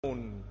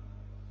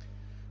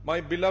My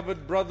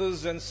beloved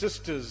brothers and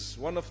sisters,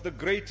 one of the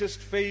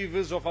greatest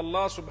favors of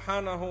Allah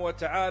subhanahu wa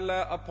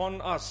ta'ala upon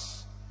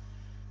us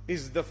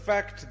is the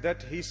fact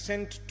that He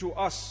sent to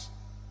us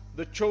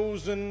the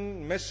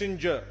chosen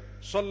messenger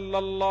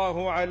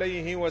sallallahu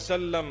alayhi wa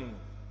sallam.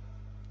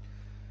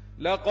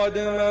 لقد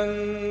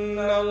من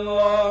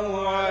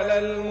الله على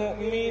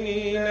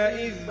المؤمنين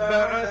إذ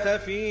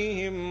بعث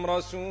فيهم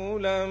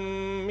رسولا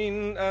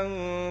من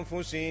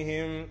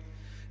أنفسهم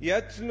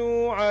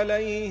يتلو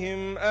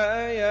عليهم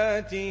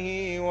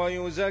آياته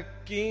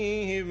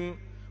ويزكيهم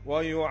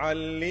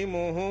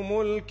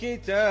ويعلمهم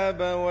الكتاب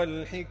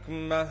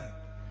والحكمة.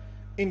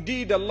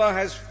 Indeed, Allah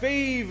has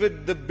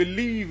favored the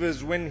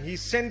believers when He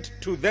sent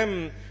to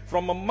them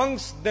from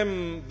amongst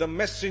them the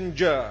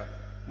messenger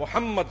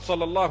Muhammad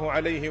sallallahu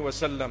alayhi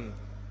wasallam,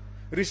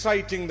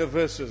 reciting the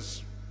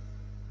verses,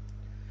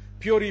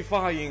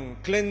 purifying,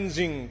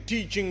 cleansing,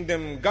 teaching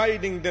them,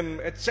 guiding them,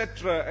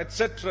 etc.,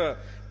 etc.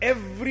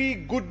 Every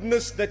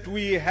goodness that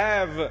we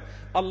have,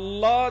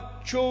 Allah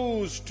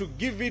chose to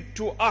give it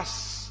to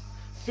us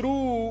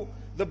through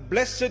the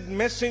blessed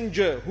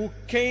messenger who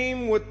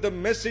came with the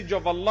message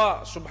of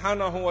Allah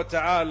subhanahu wa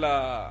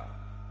ta'ala.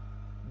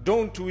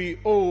 Don't we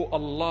owe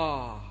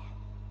Allah?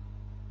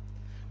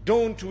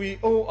 Don't we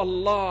owe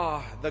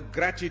Allah the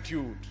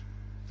gratitude?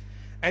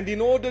 And in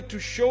order to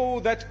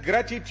show that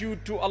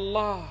gratitude to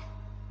Allah,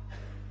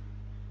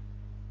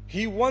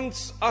 He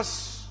wants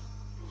us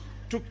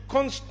to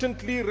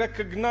constantly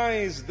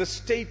recognize the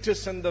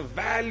status and the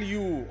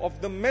value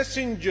of the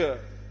messenger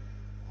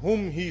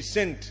whom He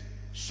sent,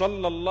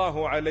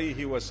 sallallahu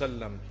alayhi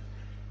wasallam.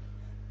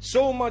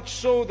 So much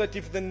so that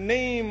if the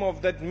name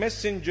of that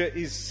messenger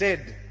is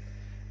said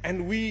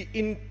and we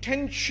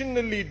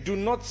intentionally do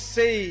not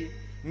say,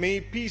 may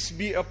peace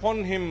be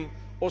upon him,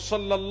 or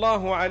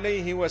sallallahu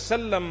alayhi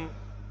wasallam,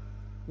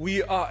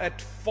 we are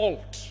at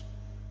fault.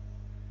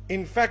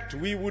 In fact,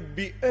 we would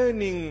be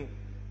earning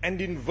and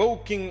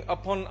invoking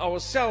upon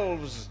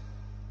ourselves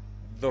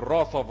the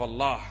wrath of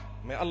Allah.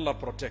 May Allah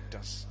protect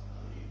us.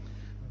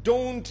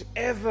 Don't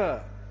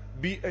ever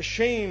be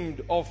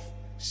ashamed of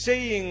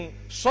saying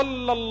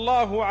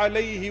sallallahu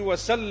alayhi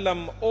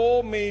wasallam,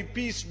 or may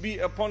peace be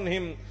upon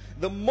him,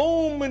 the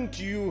moment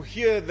you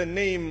hear the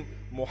name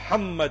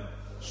Muhammad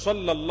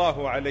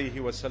sallallahu alayhi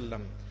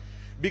wasallam.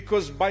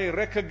 Because by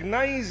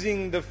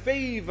recognizing the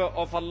favor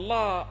of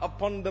Allah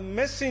upon the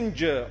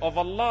messenger of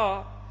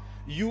Allah,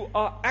 you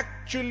are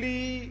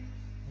actually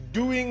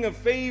doing a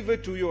favor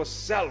to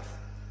yourself.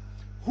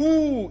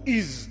 Who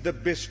is the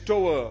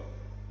bestower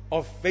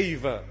of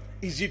favor?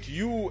 Is it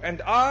you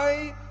and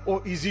I,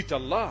 or is it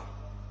Allah?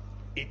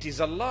 It is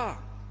Allah.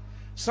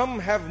 Some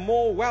have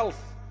more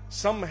wealth,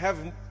 some have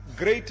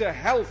greater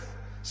health,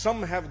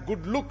 some have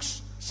good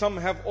looks, some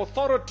have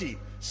authority,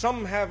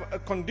 some have a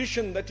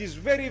condition that is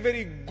very,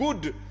 very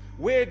good.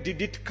 Where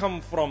did it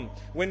come from?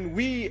 When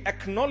we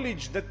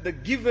acknowledge that the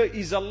giver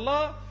is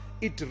Allah,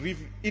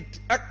 it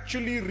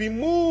actually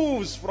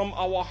removes from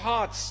our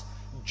hearts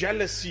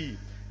jealousy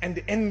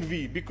and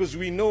envy, because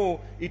we know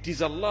it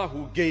is Allah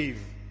who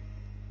gave.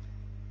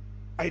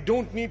 I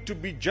don't need to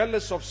be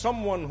jealous of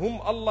someone whom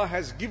Allah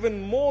has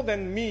given more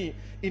than me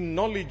in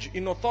knowledge,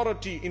 in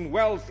authority, in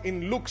wealth,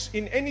 in looks,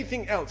 in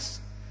anything else.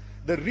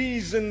 The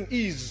reason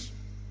is,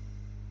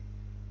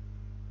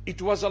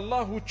 it was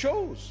Allah who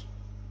chose.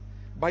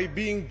 By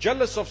being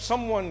jealous of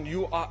someone,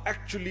 you are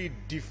actually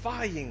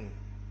defying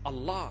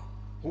Allah,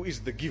 who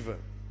is the giver.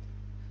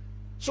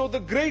 So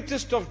the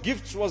greatest of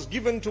gifts was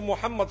given to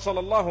Muhammad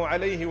sallallahu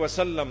alayhi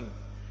wasallam,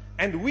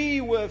 and we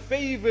were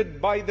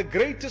favored by the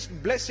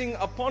greatest blessing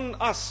upon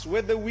us,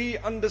 whether we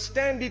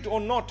understand it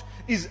or not,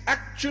 is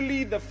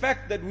actually the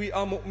fact that we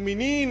are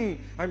mu'mineen.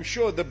 I'm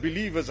sure the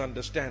believers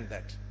understand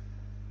that.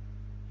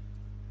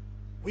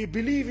 We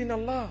believe in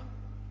Allah.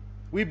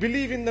 We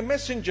believe in the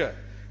messenger.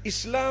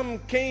 Islam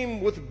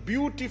came with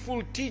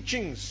beautiful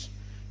teachings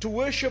to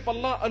worship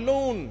Allah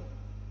alone.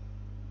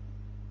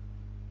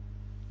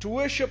 To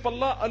worship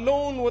Allah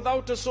alone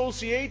without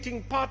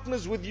associating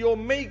partners with your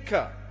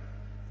maker,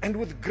 and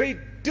with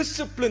great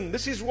discipline.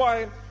 This is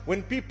why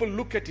when people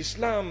look at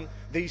Islam,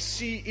 they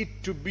see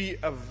it to be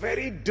a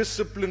very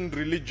disciplined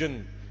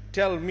religion.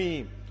 Tell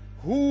me,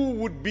 who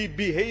would be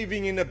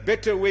behaving in a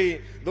better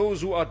way?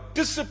 Those who are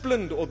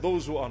disciplined or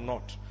those who are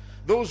not?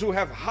 Those who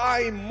have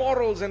high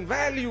morals and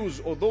values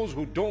or those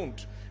who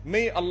don't?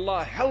 May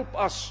Allah help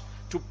us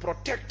to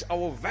protect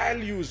our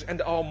values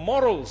and our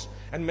morals,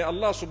 and may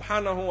Allah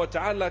subhanahu wa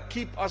ta'ala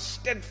keep us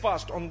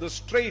steadfast on the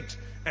straight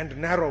and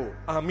narrow.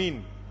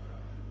 Ameen.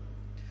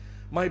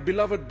 My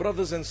beloved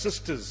brothers and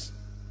sisters,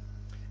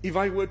 if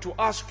I were to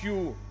ask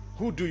you,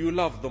 who do you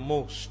love the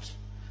most?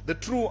 The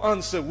true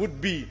answer would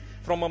be,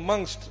 from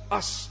amongst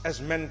us as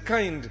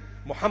mankind,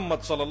 Muhammad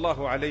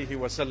sallallahu alayhi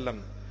wa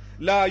sallam.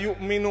 لا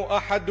يؤمن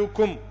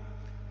أحدكم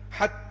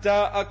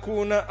حتى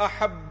أكون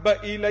أحب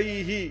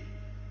إليه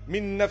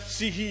من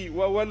نفسه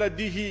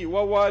وولده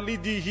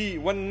ووالده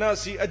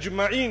والناس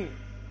أجمعين.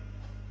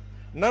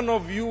 None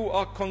of you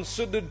are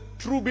considered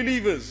true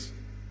believers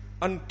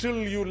until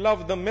you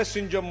love the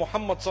Messenger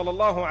Muhammad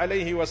sallallahu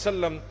alayhi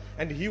wasallam.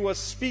 And he was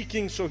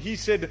speaking, so he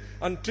said,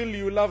 until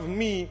you love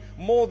me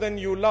more than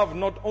you love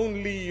not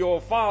only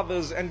your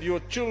fathers and your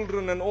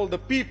children and all the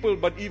people,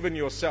 but even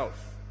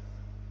yourself.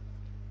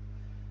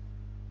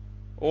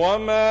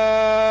 وَمَا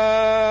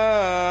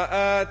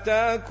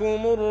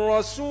آتَاكُمُ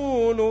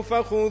الرَّسُولُ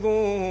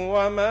فَخُذُوهُ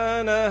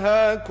وَمَا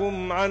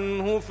نَهَاكُمْ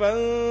عَنْهُ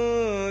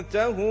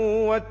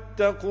فَانْتَهُوا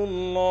وَاتَّقُوا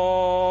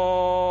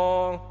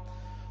اللَّهَ.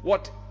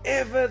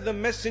 Whatever the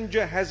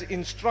Messenger has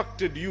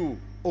instructed you,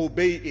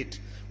 obey it.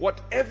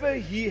 Whatever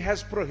he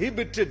has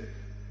prohibited,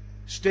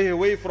 stay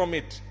away from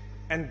it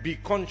and be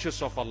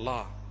conscious of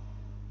Allah.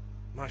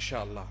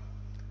 MashaAllah.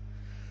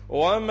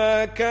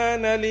 وَمَا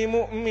كَانَ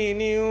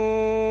لِمُؤْمِنٍ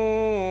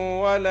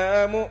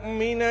وَلَا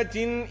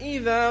مُؤْمِنَةٍ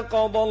إِذَا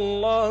قَضَى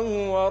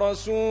اللَّهُ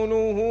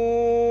وَرَسُولُهُ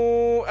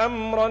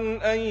أَمْرًا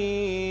أَن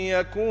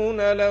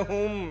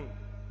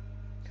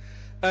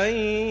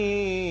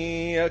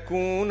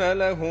يَكُونَ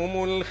لَهُمُ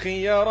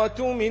الْخِيَرَةُ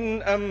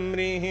مِنْ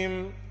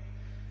أَمْرِهِمْ.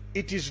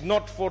 It is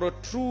not for a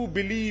true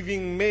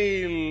believing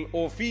male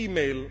or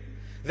female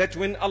that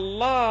when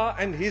Allah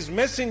and His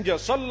Messenger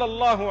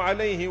sallallahu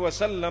alayhi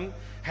wasallam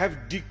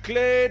have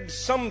declared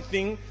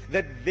something,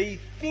 that they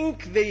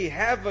think they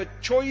have a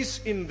choice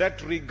in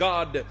that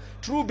regard.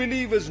 True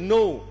believers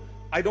know,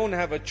 I don't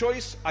have a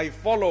choice, I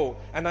follow,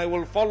 and I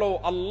will follow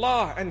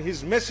Allah and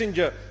His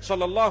Messenger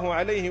sallallahu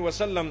alayhi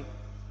wasallam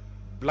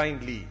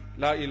blindly.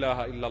 La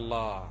ilaha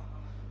illallah.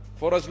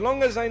 For as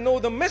long as I know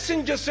the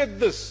Messenger said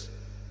this,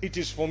 it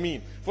is for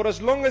me. For as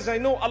long as I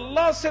know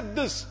Allah said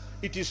this,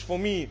 it is for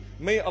me.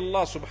 May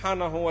Allah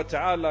subhanahu wa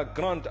ta'ala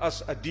grant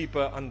us a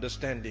deeper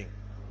understanding.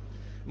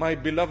 My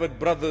beloved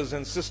brothers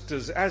and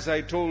sisters, as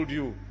I told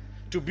you,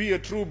 to be a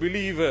true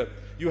believer,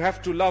 you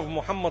have to love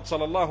Muhammad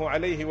sallallahu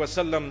alayhi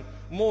wasallam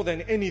more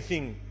than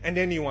anything and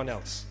anyone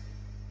else.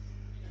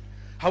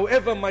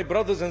 However, my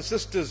brothers and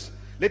sisters,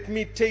 let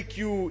me take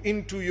you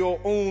into your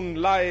own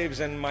lives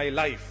and my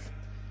life.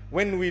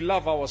 When we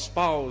love our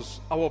spouse,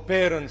 our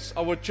parents,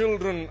 our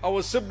children,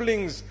 our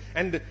siblings,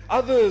 and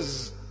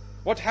others,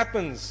 what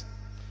happens?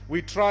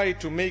 We try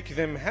to make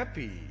them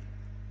happy.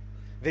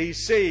 They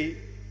say,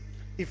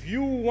 if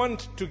you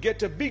want to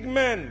get a big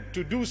man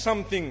to do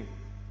something,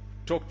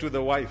 talk to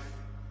the wife.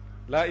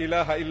 La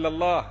ilaha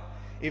illallah.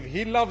 If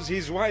he loves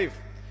his wife,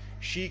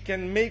 she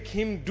can make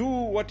him do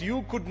what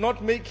you could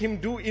not make him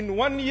do in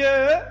 1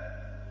 year,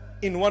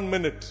 in 1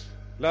 minute.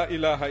 La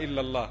ilaha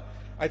illallah.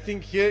 I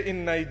think here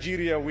in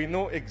Nigeria we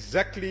know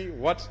exactly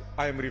what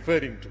I am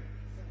referring to.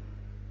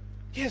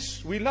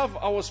 Yes, we love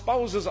our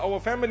spouses, our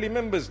family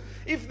members.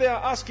 If they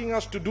are asking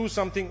us to do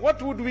something,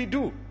 what would we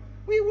do?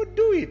 We would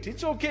do it.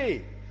 It's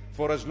okay.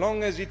 For as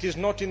long as it is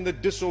not in the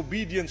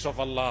disobedience of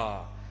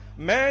Allah.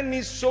 Man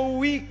is so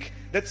weak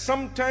that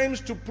sometimes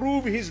to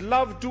prove his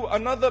love to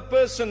another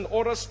person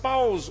or a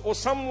spouse or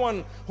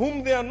someone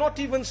whom they are not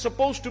even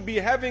supposed to be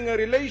having a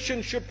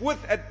relationship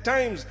with, at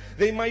times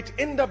they might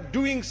end up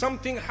doing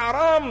something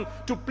haram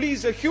to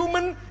please a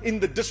human in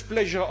the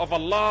displeasure of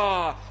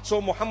Allah. So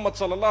Muhammad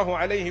sallallahu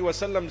alayhi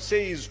wasallam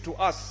says to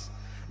us,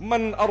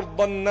 Man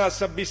arda an-nas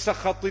bi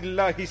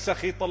sakhatillahi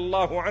sakhita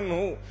Allahu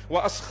anhu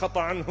wa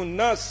askhata anhu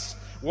an-nas.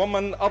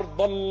 وَمَنْ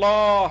أَرْضَى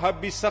اللَّهَ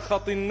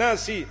بِسَخَطِ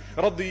النَّاسِ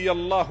رَضِيَ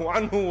اللَّهُ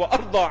عَنْهُ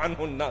وَأَرْضَى عَنْهُ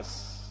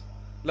النَّاسِ.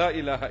 La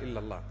ilaha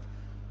illallah.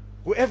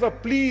 Whoever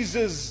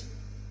pleases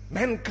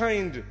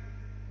mankind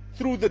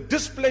through the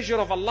displeasure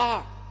of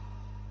Allah,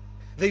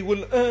 they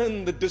will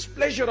earn the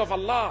displeasure of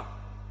Allah.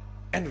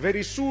 And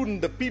very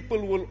soon the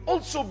people will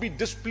also be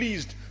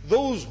displeased.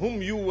 Those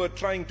whom you were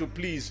trying to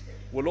please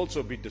will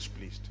also be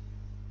displeased.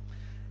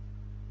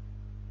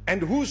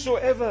 And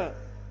whosoever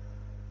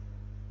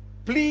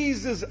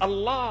pleases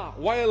Allah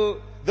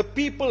while the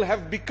people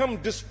have become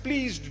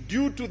displeased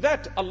due to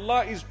that,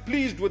 Allah is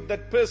pleased with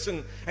that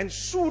person, and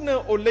sooner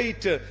or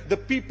later the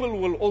people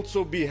will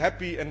also be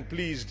happy and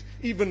pleased,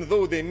 even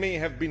though they may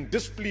have been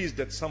displeased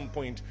at some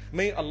point.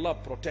 May Allah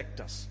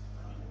protect us.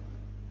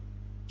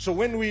 So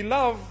when we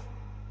love,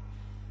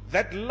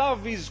 that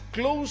love is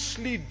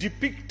closely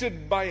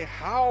depicted by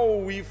how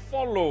we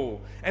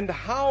follow and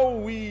how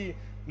we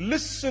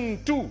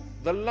listen to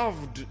the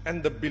loved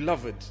and the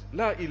beloved.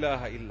 La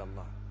ilaha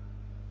illallah.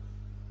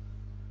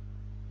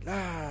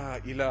 La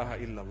ilaha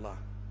illallah.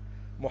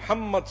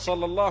 Muhammad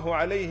sallallahu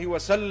alayhi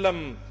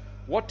wasallam,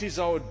 what is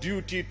our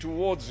duty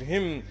towards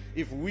him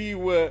if we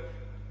were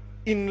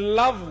in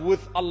love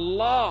with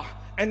Allah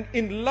and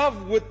in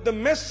love with the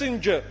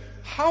Messenger?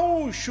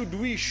 How should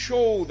we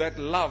show that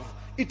love?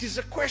 It is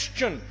a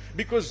question,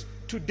 because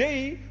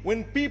today,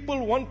 when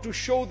people want to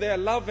show their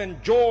love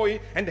and joy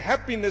and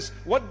happiness,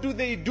 what do?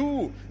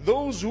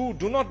 Those who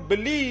do not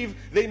believe,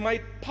 they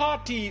might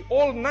party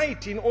all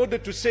night in order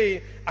to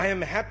say, I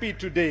am happy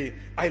today,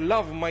 I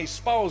love my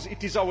spouse,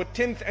 it is our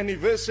 10th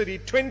anniversary,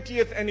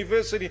 20th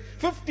anniversary,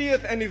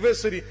 50th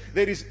anniversary.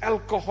 There is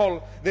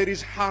alcohol, there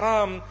is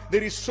haram,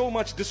 there is so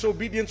much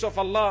disobedience of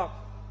Allah,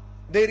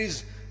 there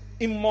is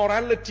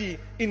immorality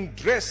in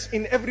dress,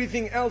 in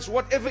everything else,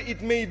 whatever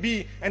it may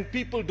be, and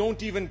people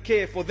don't even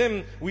care. For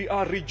them, we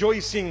are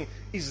rejoicing.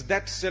 Is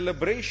that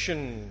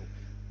celebration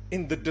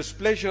in the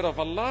displeasure of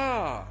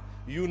Allah?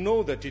 You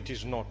know that it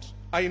is not.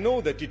 I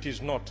know that it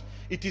is not.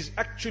 It is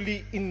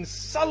actually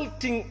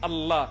insulting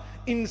Allah,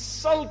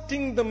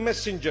 insulting the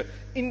messenger,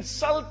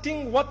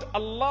 insulting what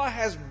Allah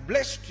has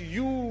blessed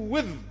you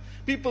with.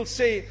 People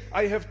say,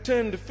 I have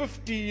turned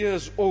 50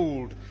 years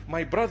old.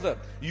 My brother,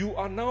 you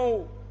are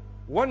now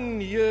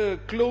 1 year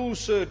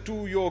closer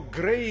to your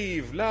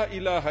grave. La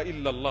ilaha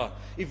illallah.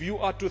 If you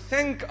are to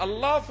thank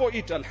Allah for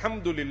it,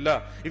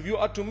 alhamdulillah. If you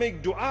are to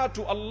make dua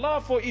to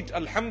Allah for it,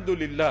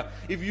 alhamdulillah.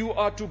 If you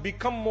are to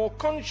become more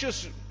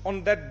conscious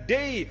on that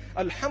day,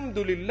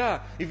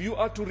 alhamdulillah. If you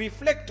are to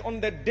reflect on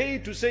that day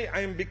to say,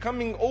 I am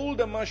becoming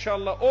older,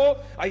 mashallah, or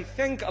I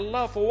thank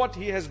Allah for what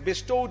He has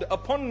bestowed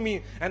upon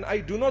me, and I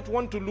do not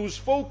want to lose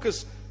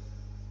focus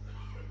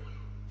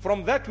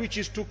from that which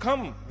is to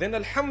come, then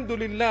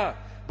alhamdulillah.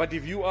 But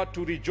if you are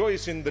to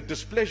rejoice in the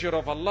displeasure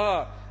of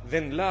Allah,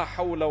 then la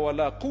hawla wa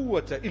la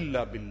quwwata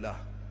illa billah.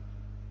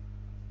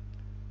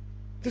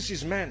 This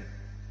is man.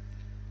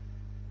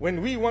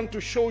 When we want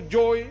to show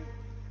joy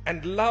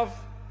and love,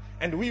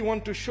 and we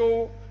want to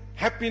show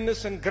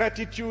happiness and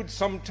gratitude,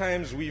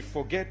 sometimes we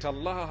forget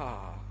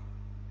Allah.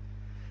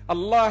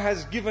 Allah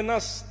has given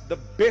us the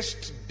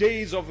best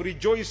days of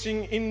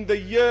rejoicing in the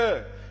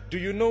year. Do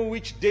you know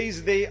which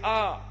days they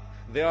are?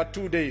 There are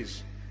 2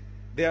 days.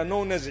 They are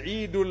known as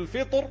Eidul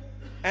Fitr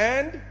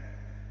and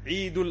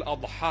Eidul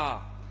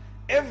Adha.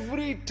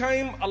 Every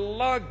time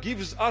Allah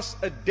gives us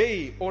a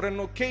day or an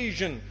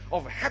occasion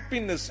of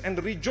happiness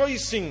and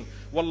rejoicing,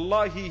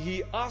 wallahi,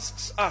 He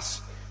asks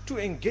us to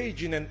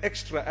engage in an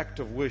extra act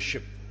of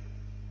worship.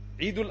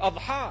 Eidul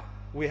Adha,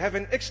 we have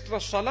an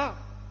extra salah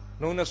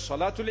known as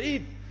Salatul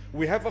Eid.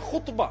 We have a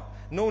khutbah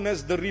known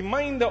as the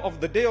reminder of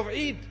the day of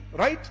Eid,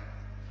 right?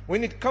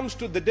 When it comes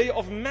to the day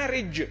of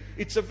marriage,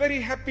 it's a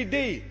very happy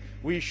day.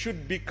 We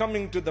should be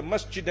coming to the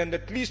masjid and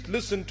at least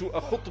listen to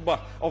a khutbah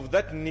of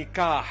that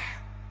nikah,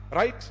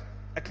 right?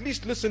 At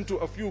least listen to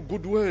a few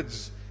good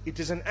words. It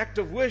is an act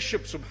of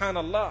worship,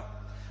 subhanallah.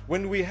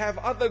 When we have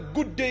other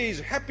good days,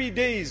 happy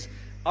days,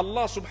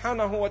 Allah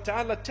subhanahu wa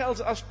ta'ala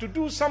tells us to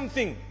do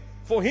something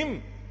for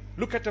Him.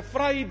 Look at a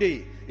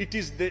Friday. It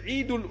is the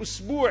Eidul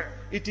Usbu'.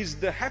 It is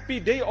the happy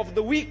day of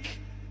the week.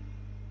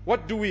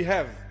 What do we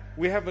have?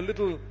 We have a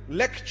little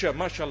lecture,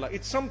 mashallah.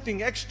 It's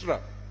something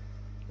extra.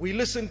 We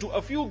listen to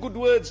a few good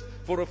words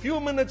for a few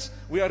minutes.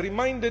 We are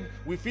reminded,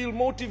 we feel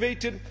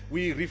motivated,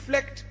 we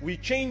reflect, we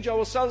change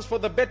ourselves for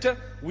the better,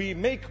 we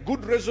make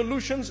good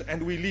resolutions,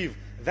 and we leave.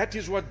 That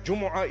is what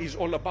Jumu'ah is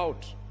all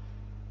about.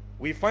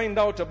 We find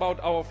out about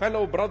our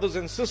fellow brothers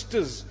and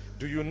sisters.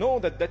 Do you know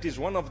that that is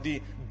one of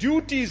the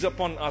duties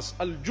upon us?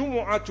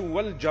 Al-Jumu'atu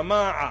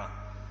wal-Jama'ah.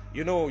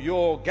 You know,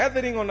 your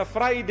gathering on a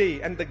Friday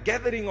and the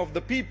gathering of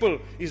the people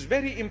is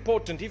very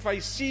important. If I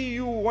see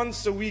you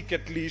once a week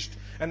at least,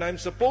 and I'm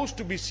supposed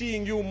to be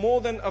seeing you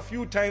more than a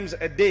few times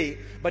a day,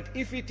 but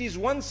if it is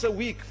once a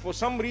week for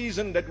some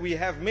reason that we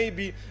have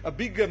maybe a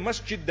bigger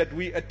masjid that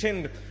we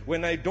attend,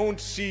 when I don't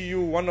see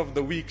you one of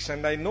the weeks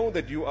and I know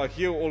that you are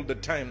here all the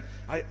time,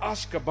 I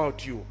ask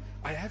about you.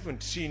 I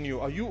haven't seen you.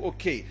 Are you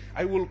okay?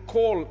 I will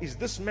call. Is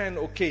this man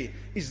okay?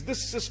 Is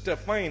this sister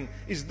fine?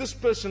 Is this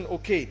person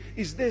okay?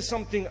 Is there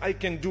something I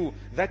can do?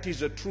 That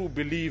is a true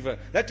believer.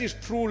 That is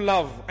true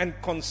love and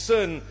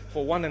concern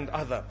for one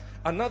another.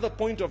 Another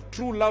point of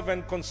true love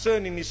and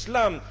concern in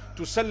Islam,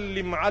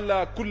 tusallim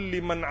ala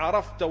kulli man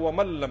arafta wa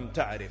man lam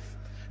ta'rif.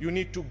 You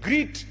need to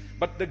greet,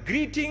 but the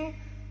greeting,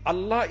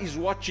 Allah is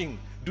watching.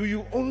 Do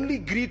you only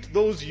greet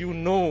those you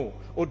know,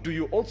 or do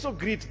you also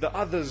greet the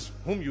others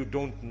whom you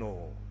don't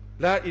know?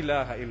 La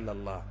ilaha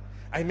illallah.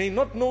 I may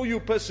not know you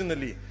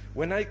personally.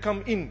 When I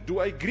come in, do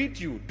I greet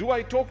you? Do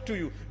I talk to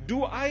you?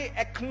 Do I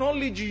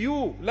acknowledge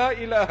you? La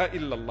ilaha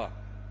illallah.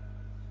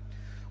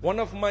 One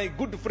of my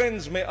good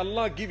friends, may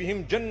Allah give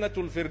him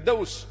Jannatul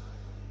Firdaus.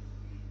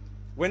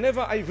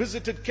 Whenever I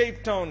visited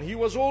Cape Town, he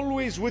was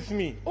always with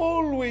me,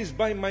 always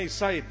by my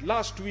side.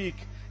 Last week,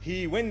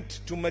 he went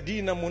to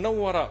Medina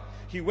Munawwara.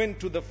 He went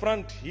to the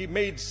front. He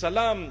made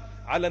salam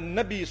ala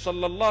Nabi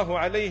sallallahu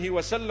alayhi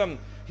wasallam.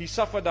 He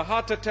suffered a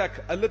heart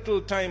attack. A little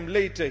time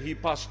later, he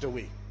passed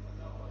away.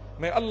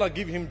 May Allah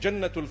give him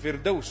Jannatul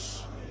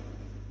Firdaus.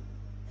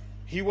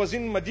 He was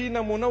in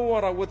Medina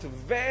Munawwara with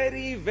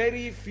very,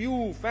 very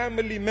few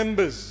family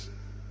members.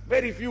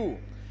 Very few.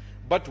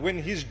 But when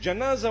his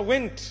janazah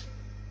went,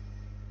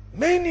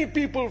 many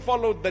people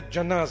followed that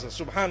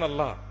janazah.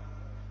 Subhanallah.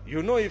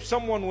 You know, if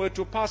someone were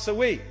to pass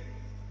away,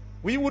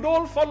 we would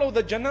all follow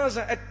the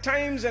janazah at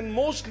times, and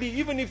mostly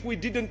even if we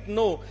didn't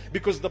know,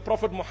 because the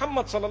Prophet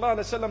Muhammad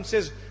ﷺ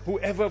says,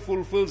 whoever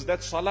fulfills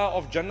that salah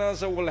of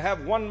janazah will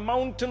have 1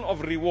 mountain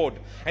of reward.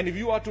 And if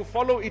you are to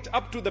follow it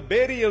up to the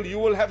burial, you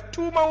will have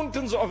 2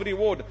 mountains of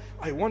reward.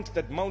 I want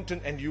that mountain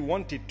and you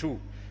want it too.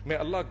 May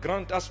Allah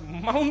grant us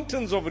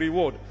mountains of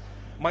reward.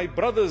 My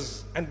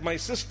brothers and my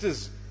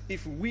sisters,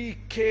 if we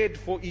cared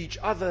for each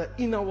other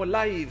in our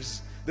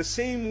lives, the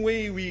same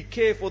way we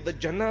care for the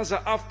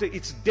janazah after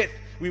its death,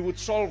 we would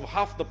solve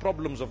half the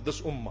problems of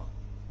this ummah.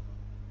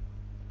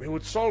 We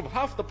would solve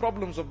half the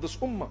problems of this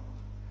ummah.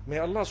 May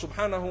Allah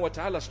subhanahu wa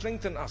ta'ala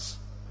strengthen us.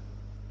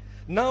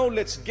 Now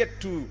let's get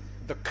to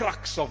the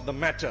crux of the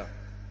matter.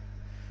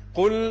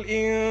 قُلْ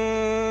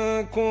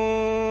إِن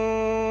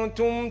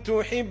كُنتُمْ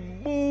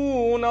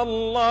تُحِبُّونَ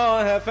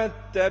اللَّهَ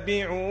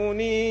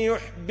فَاتَّبِعُونِي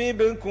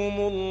يُحْبِبْكُمُ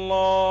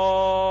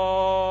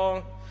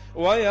اللَّهُ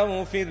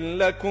وَيَغْفِرْ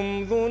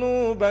لَكُمْ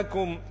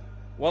ذُنُوبَكُمْ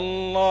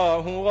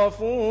وَاللَّهُ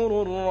غَفُورٌ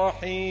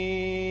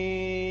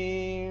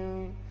رَحِيمٌ.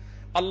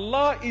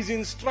 Allah is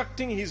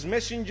instructing His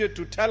messenger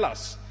to tell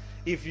us,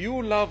 if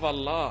you love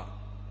Allah,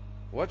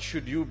 what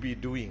should you be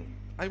doing?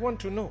 I want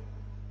to know.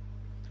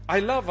 I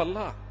love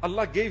Allah.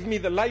 Allah gave me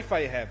the life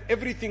I have,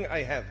 everything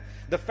I have,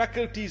 the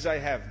faculties I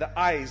have, the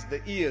eyes,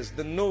 the ears,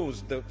 the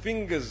nose, the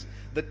fingers,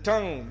 the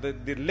tongue,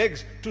 the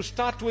legs. To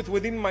start with,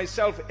 within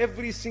myself,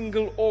 every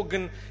single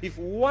organ. If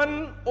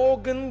one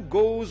organ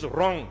goes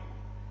wrong,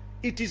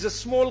 it is a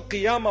small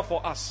qiyamah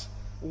for us.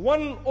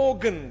 One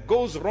organ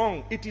goes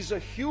wrong, it is a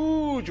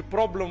huge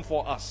problem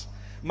for us.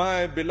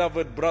 My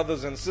beloved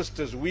brothers and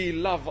sisters, we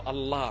love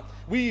Allah.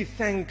 We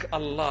thank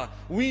Allah.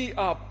 We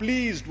are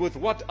pleased with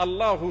what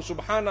Allah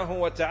subhanahu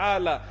wa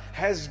ta'ala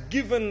has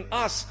given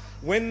us.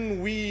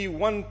 When we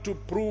want to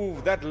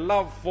prove that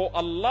love for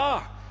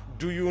Allah,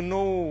 do you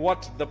know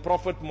what the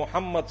Prophet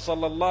Muhammad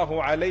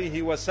sallallahu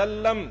alayhi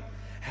wasallam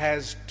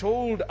has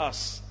told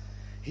us?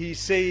 He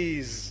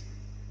says,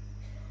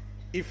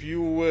 if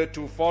you were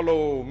to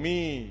follow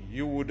me,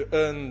 you would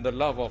earn the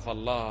love of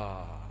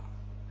Allah.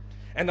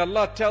 And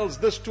Allah tells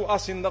this to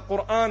us in the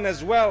Quran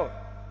as well.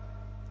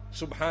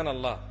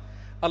 Subhanallah.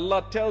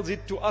 Allah tells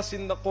it to us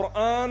in the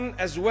Quran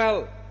as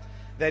well,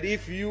 that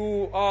if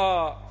you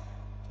are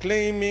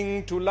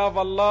claiming to love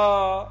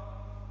Allah,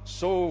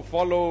 so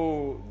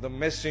follow the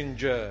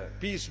messenger,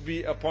 peace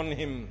be upon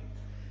him.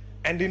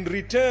 And in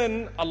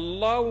return,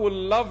 Allah will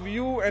love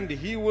you and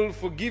He will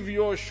forgive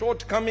your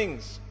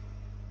shortcomings.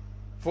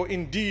 For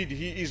indeed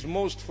He is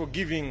most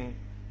forgiving,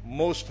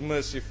 most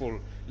merciful.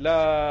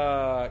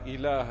 La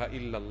ilaha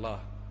illallah.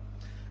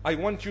 I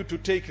want you to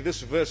take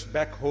this verse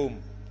back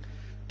home.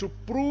 To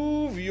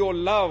prove your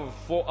love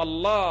for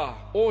Allah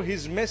or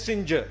His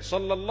Messenger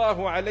sallallahu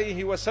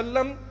alayhi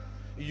wasallam,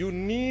 you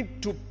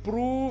need to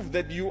prove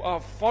that you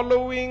are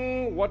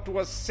following what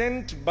was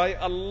sent by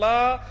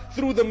Allah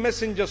through the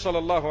Messenger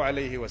sallallahu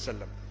alayhi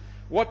wasallam.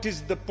 What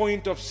is the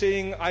point of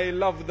saying, I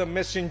love the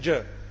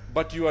Messenger,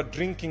 but you are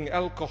drinking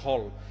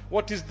alcohol?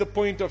 What is the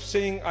point of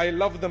saying, I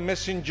love the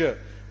Messenger,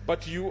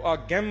 but you are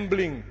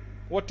gambling?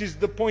 What is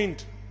the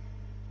point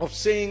of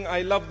saying,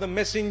 I love the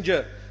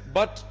Messenger,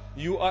 but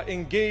you are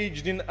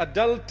engaged in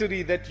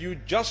adultery that you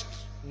just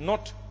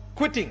not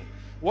quitting?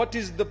 What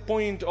is the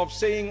point of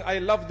saying, I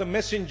love the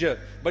Messenger,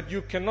 but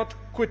you cannot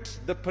quit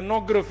the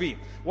pornography?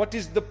 What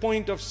is the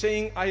point of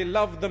saying, I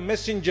love the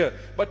Messenger,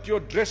 but your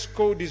dress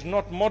code is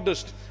not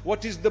modest?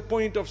 What is the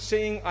point of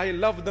saying, I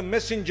love the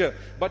Messenger,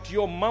 but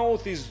your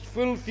mouth is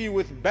filthy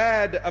with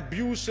bad,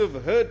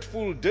 abusive,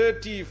 hurtful,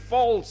 dirty,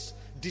 false,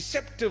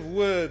 deceptive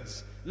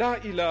words? La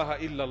ilaha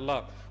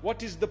illallah.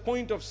 What is the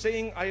point of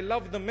saying, I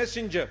love the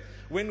Messenger,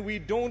 when we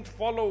don't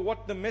follow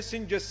what the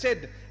Messenger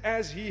said?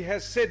 As he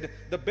has said,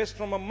 the best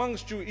from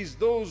amongst you is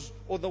those,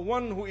 or the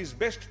one who is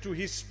best to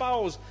his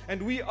spouse,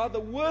 and we are the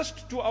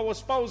worst to our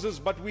spouses,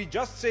 but we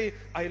just say,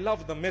 I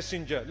love the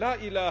Messenger. La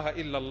ilaha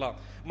illallah.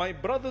 My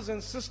brothers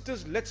and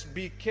sisters, let's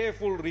be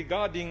careful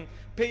regarding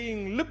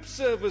paying lip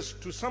service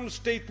to some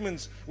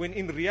statements, when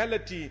in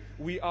reality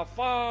we are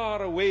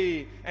far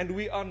away and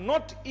we are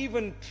not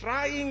even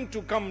trying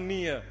to come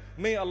near.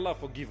 May Allah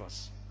forgive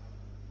us.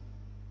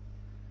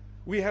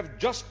 We have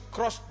just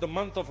crossed the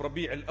month of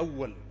Rabi'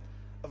 al-Awwal,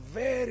 a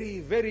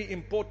very, very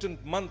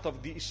important month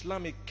of the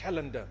Islamic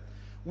calendar.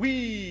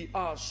 We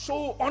are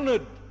so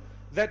honored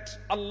that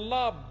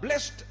Allah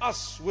blessed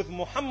us with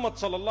Muhammad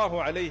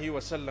sallallahu alayhi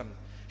wasallam.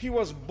 He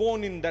was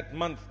born in that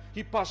month.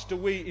 He passed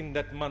away in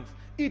that month.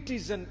 It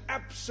is an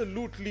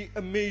absolutely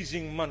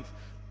amazing month.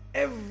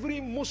 Every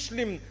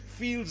Muslim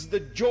feels the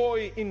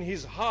joy in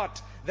his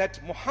heart that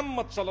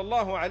Muhammad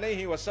sallallahu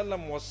alayhi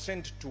wasallam was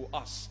sent to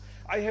us.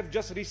 I have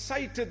just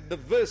recited the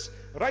verse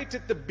right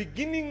at the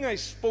beginning. I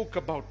spoke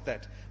about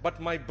that. But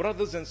my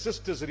brothers and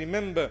sisters,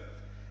 remember,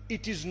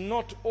 it is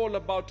not all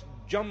about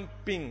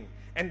jumping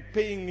and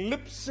paying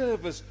lip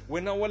service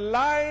when our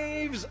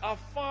lives are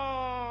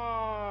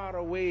far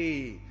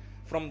away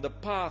from the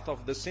path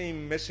of the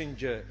same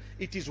Messenger.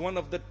 It is one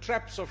of the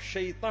traps of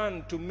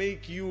shaitan to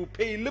make you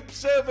pay lip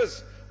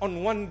service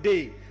on one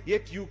day,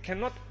 yet you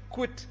cannot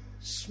quit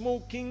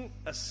smoking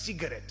a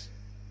cigarette,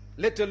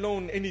 let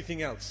alone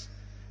anything else.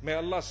 May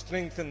Allah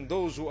strengthen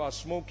those who are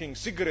smoking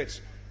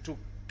cigarettes to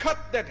cut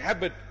that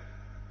habit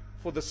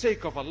for the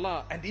sake of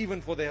Allah and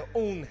even for their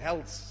own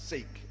health's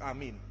sake.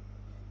 Ameen.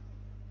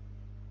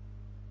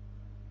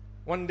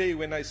 One day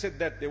when I said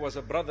that, there was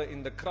a brother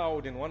in the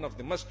crowd in one of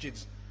the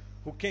masjids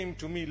who came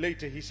to me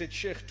later. He said,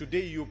 Sheikh,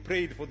 today you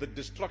prayed for the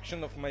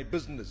destruction of my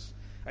business.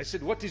 I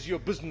said, what is your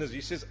business?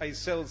 He says, I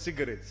sell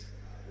cigarettes.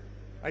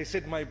 I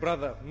said, my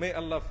brother, may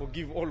Allah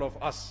forgive all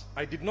of us.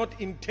 I did not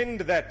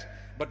intend that,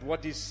 but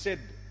what is said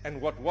and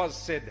what was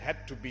said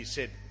had to be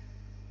said.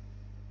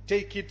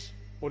 Take it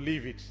or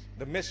leave it.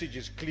 The message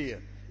is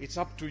clear. It's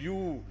up to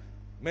you.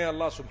 May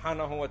Allah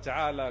subhanahu wa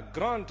ta'ala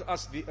grant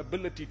us the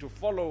ability to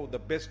follow the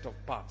best of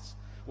paths.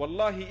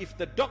 Wallahi, if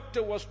the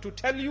doctor was to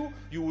tell you,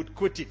 you would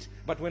quit it.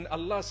 But when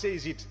Allah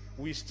says it,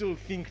 we still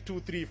think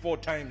 2, 3, 4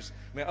 times.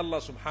 May Allah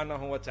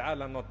subhanahu wa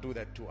ta'ala not do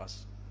that to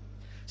us.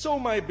 So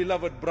my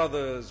beloved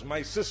brothers,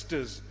 my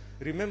sisters,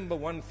 remember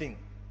one thing.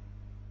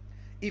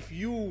 If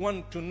you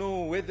want to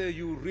know whether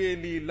you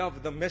really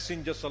love the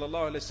Messenger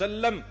sallallahu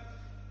alaihi wasallam,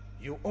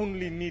 you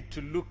only need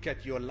to look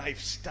at your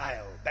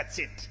lifestyle. That's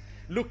it.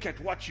 Look at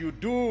what you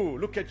do.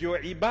 Look at your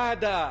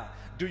ibadah.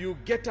 Do you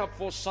get up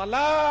for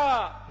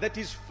salah? That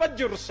is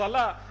fajr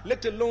salah,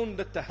 let alone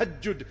the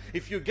tahajjud.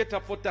 If you get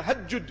up for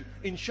tahajjud,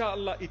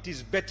 inshallah it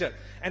is better.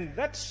 And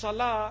that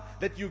salah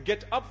that you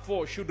get up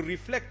for should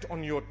reflect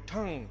on your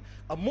tongue.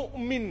 A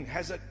mu'min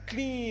has a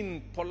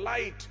clean,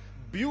 polite,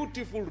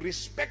 beautiful,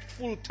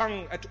 respectful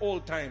tongue at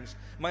all times.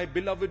 My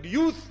beloved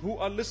youth who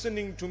are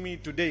listening to me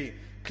today,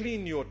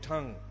 clean your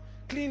tongue.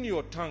 Clean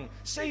your tongue.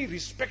 Say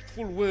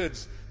respectful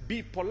words.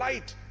 Be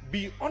polite.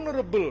 Be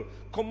honorable.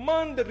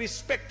 Command the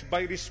respect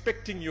by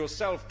respecting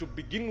yourself to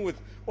begin with.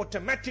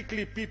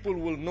 Automatically people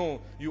will know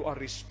you are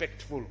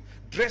respectful.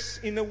 Dress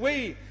in a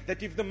way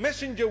that if the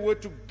messenger were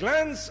to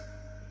glance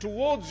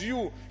towards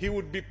you, he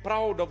would be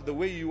proud of the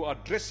way you are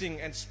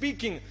dressing and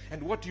speaking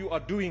and what you are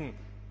doing.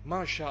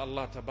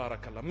 MashaAllah,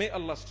 tabarakallah. May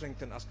Allah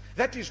strengthen us.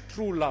 That is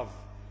true love.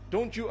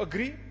 Don't you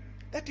agree?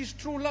 That is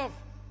true love.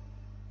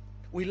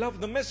 We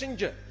love the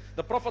messenger.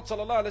 The Prophet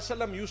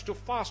ﷺ used to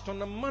fast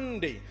on a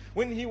Monday.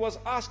 When he was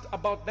asked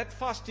about that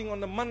fasting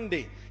on a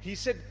Monday, he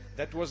said,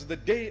 that was the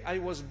day I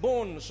was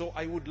born, so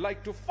I would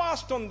like to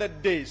fast on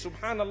that day.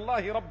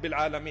 Subhanallahi Rabbil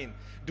Alameen.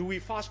 Do we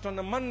fast on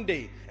a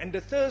Monday and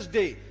a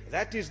Thursday?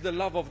 That is the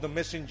love of the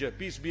messenger,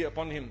 peace be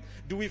upon him.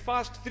 Do we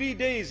fast 3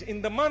 days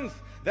in the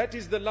month? That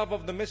is the love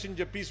of the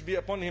messenger, peace be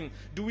upon him.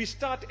 Do we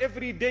start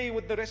every day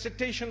with the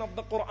recitation of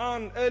the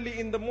Quran early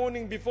in the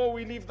morning before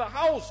we leave the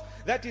house?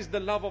 That is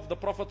the love of the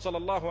Prophet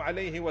sallallahu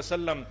alaihi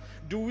wasallam.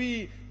 Do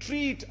we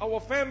treat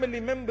our family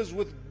members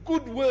with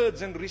good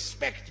words and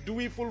respect? Do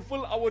we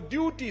fulfill our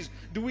duties?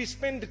 Do we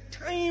spend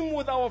time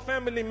with our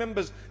family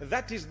members?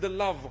 That is the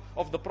love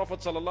of the Prophet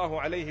sallallahu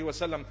alaihi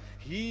wasallam.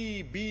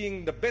 He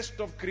being the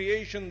best of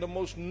creation, the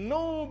most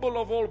noble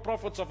of all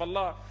prophets of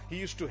Allah, he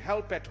used to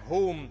help at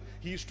home.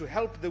 He used to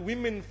help the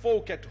women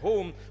folk at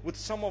home with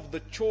some of the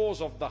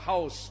chores of the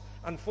house.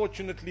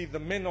 Unfortunately, the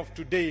men of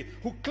today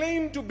who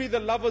claim to be the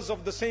lovers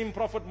of the same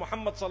Prophet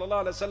Muhammad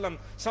sallallahu alaihi wasallam,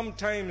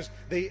 sometimes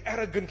they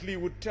arrogantly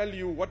would tell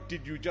you, what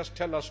did you just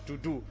tell us to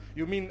do?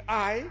 You mean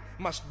I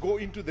must go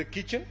into the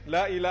kitchen?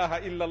 La ilaha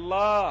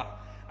illallah.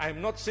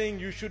 I'm not saying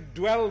you should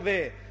dwell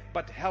there,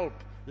 but help,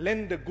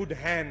 lend a good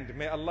hand.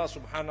 May Allah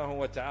subhanahu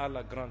wa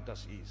ta'ala grant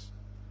us ease.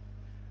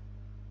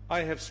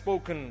 I have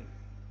spoken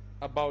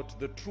about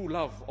the true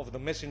love of the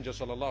Messenger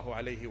sallallahu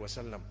alaihi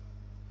wasallam,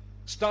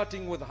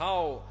 starting with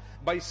how,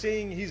 by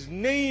saying his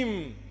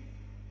name,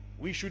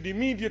 we should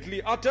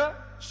immediately utter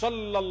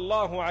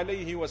sallallahu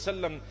alaihi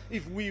wasallam.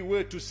 If we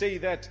were to say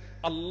that,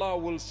 Allah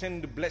will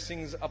send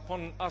blessings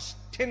upon us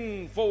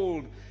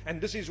tenfold.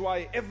 And this is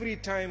why every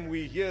time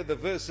we hear the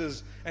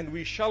verses, and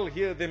we shall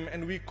hear them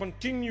and we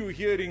continue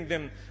hearing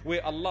them,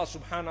 where Allah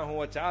subhanahu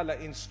wa ta'ala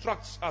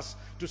instructs us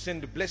to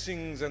send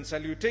blessings and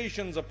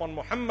salutations upon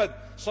Muhammad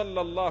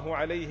sallallahu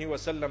alaihi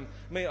wasallam,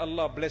 may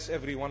Allah bless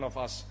every one of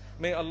us.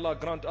 May Allah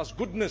grant us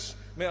goodness.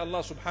 May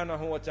Allah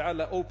subhanahu wa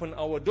ta'ala open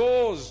our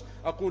doors.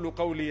 أقول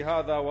قولي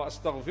هذا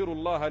وأستغفر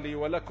الله لي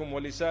ولكم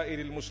ولسائر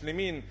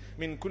المسلمين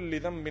من كل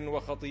ذنب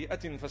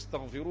وخطيئة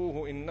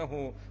فاستغفروه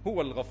إنه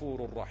هو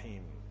الغفور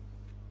الرحيم.